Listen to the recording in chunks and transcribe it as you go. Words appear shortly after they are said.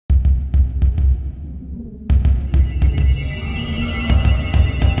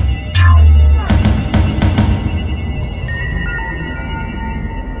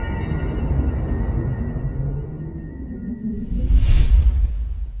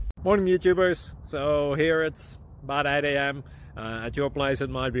Morning YouTubers. So here it's about 8 a.m. At your place it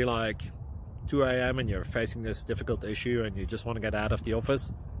might be like 2 a.m. and you're facing this difficult issue and you just want to get out of the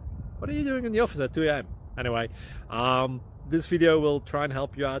office. What are you doing in the office at 2 a.m.? Anyway, this video will try and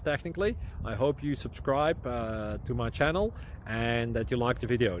help you out technically. I hope you subscribe to my channel and that you like the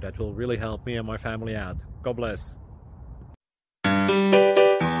video. That will really help me and my family out. God bless.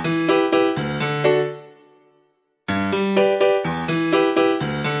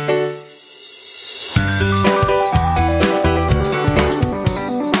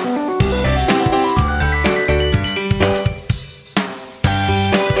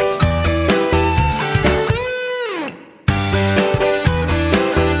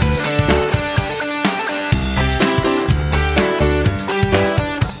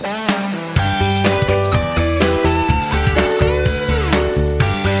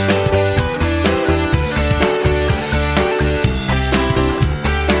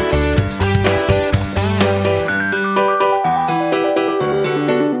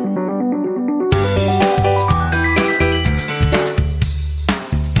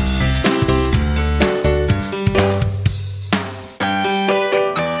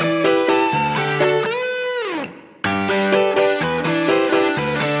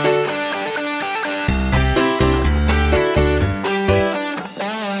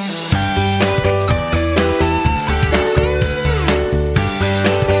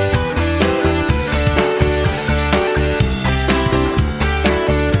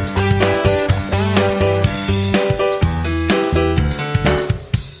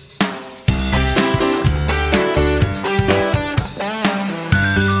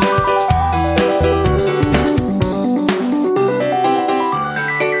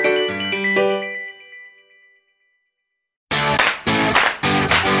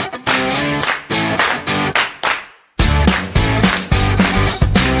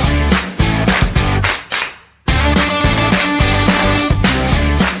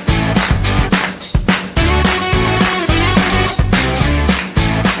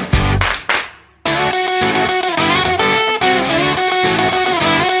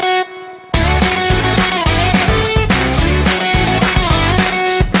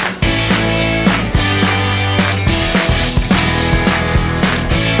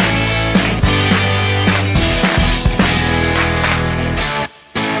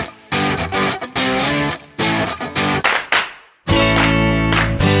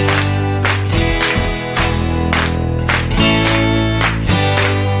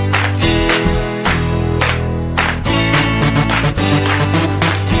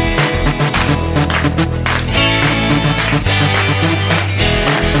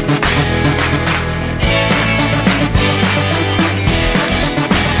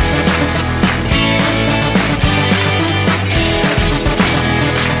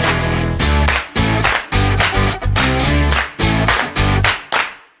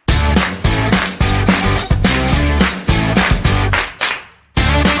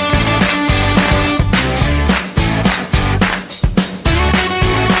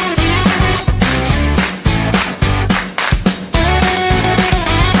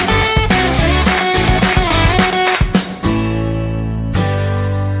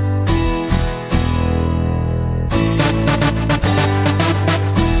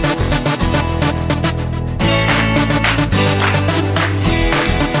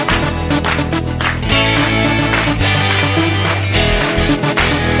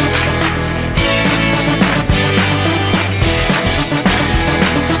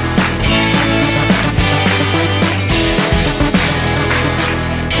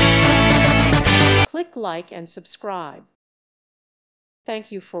 Click like and subscribe.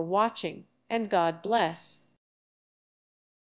 Thank you for watching, and God bless.